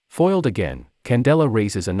Foiled again, Candela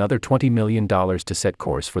raises another $20 million to set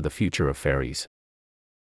course for the future of ferries.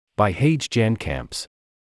 By Hage Jan Camps.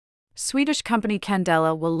 Swedish company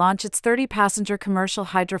Candela will launch its 30-passenger commercial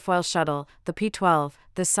hydrofoil shuttle, the P12,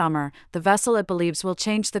 this summer. The vessel it believes will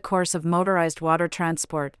change the course of motorized water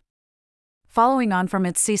transport. Following on from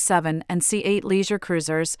its C7 and C8 leisure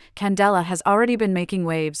cruisers, Candela has already been making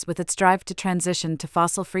waves with its drive to transition to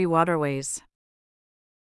fossil-free waterways.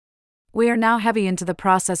 We are now heavy into the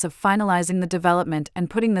process of finalizing the development and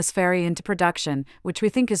putting this ferry into production, which we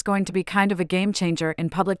think is going to be kind of a game-changer in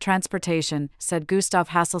public transportation, said Gustav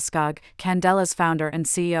Hasselskog, Candela's founder and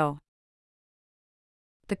CEO.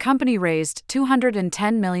 The company raised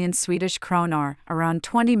 210 million Swedish kronor, around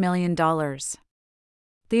 $20 million.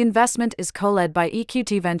 The investment is co-led by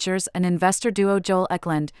EQT Ventures and investor duo Joel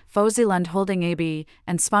Eklund, Foseland Holding AB,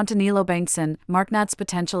 and Svantanilo Bengtsson, Marknads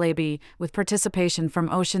Potential AB, with participation from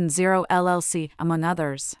Ocean Zero LLC, among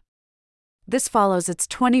others. This follows its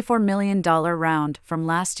 $24 million round from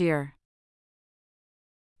last year.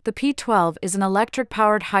 The P12 is an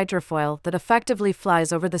electric-powered hydrofoil that effectively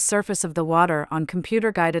flies over the surface of the water on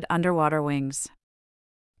computer-guided underwater wings.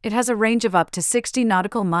 It has a range of up to 60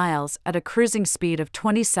 nautical miles at a cruising speed of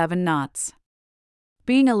 27 knots.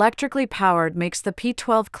 Being electrically powered makes the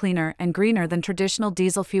P12 cleaner and greener than traditional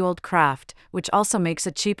diesel-fueled craft, which also makes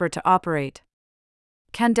it cheaper to operate.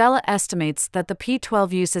 Candela estimates that the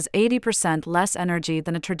P12 uses 80% less energy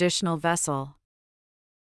than a traditional vessel.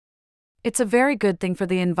 It's a very good thing for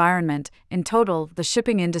the environment. In total, the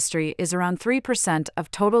shipping industry is around 3% of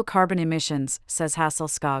total carbon emissions, says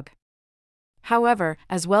Hasselskog. However,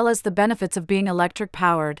 as well as the benefits of being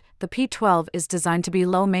electric-powered, the P12 is designed to be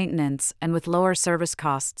low-maintenance and with lower service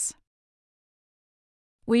costs.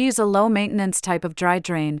 We use a low-maintenance type of dry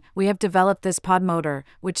drain. We have developed this pod motor,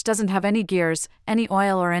 which doesn't have any gears, any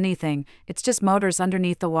oil or anything, it's just motors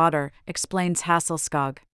underneath the water, explains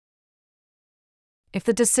Hasselskog. If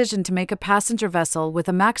the decision to make a passenger vessel with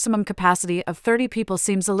a maximum capacity of 30 people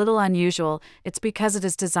seems a little unusual, it's because it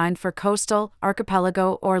is designed for coastal,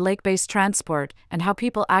 archipelago or lake-based transport, and how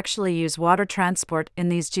people actually use water transport in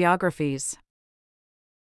these geographies.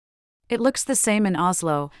 It looks the same in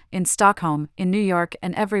Oslo, in Stockholm, in New York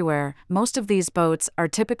and everywhere. Most of these boats are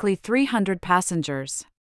typically 300 passengers.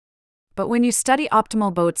 But when you study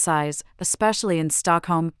optimal boat size, especially in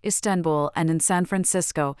Stockholm, Istanbul and in San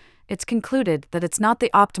Francisco, it's concluded that it's not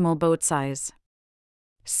the optimal boat size.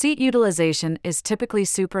 Seat utilization is typically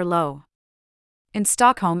super low. In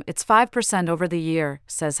Stockholm, it's 5% over the year,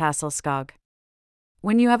 says Hasselskog.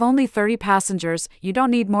 When you have only 30 passengers, you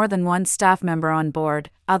don't need more than one staff member on board,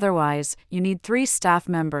 otherwise, you need 3 staff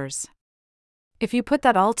members. If you put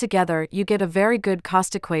that all together, you get a very good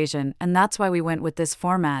cost equation, and that's why we went with this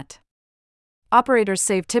format. Operators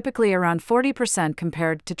save typically around 40%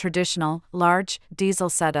 compared to traditional, large, diesel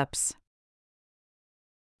setups.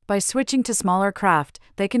 By switching to smaller craft,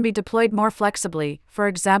 they can be deployed more flexibly, for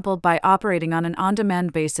example by operating on an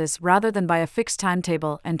on-demand basis rather than by a fixed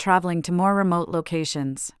timetable and traveling to more remote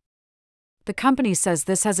locations. The company says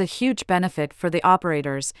this has a huge benefit for the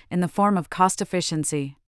operators, in the form of cost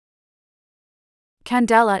efficiency.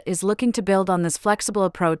 Candela is looking to build on this flexible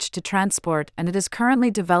approach to transport, and it is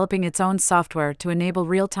currently developing its own software to enable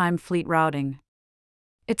real-time fleet routing.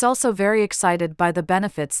 It's also very excited by the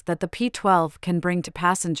benefits that the P12 can bring to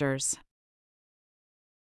passengers.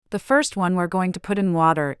 The first one we're going to put in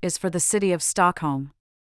water is for the city of Stockholm.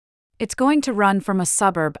 It's going to run from a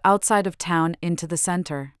suburb outside of town into the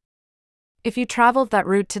center. If you traveled that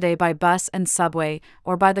route today by bus and subway,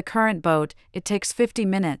 or by the current boat, it takes 50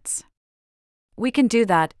 minutes. We can do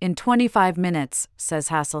that in 25 minutes, says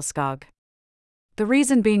Hasselskog. The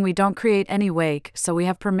reason being we don't create any wake, so we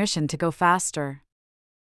have permission to go faster.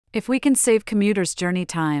 If we can save commuters' journey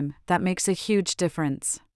time, that makes a huge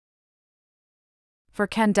difference. For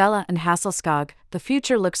Candela and Hasselskog, the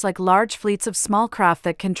future looks like large fleets of small craft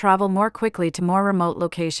that can travel more quickly to more remote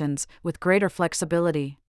locations, with greater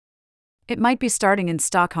flexibility. It might be starting in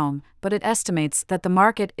Stockholm, but it estimates that the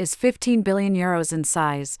market is 15 billion euros in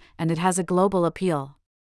size, and it has a global appeal.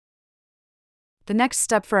 The next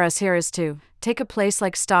step for us here is to take a place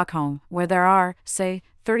like Stockholm, where there are, say,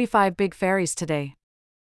 35 big ferries today.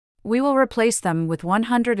 We will replace them with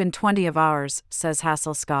 120 of ours, says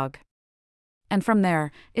Hasselskog. And from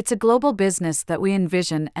there, it's a global business that we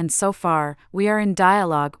envision, and so far, we are in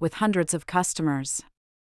dialogue with hundreds of customers.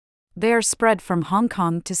 They are spread from Hong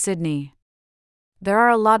Kong to Sydney. There are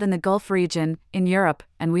a lot in the Gulf region, in Europe,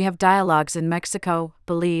 and we have dialogues in Mexico,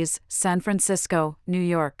 Belize, San Francisco, New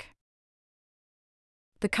York.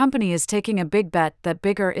 The company is taking a big bet that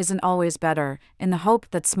bigger isn't always better, in the hope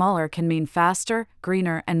that smaller can mean faster,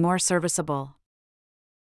 greener, and more serviceable.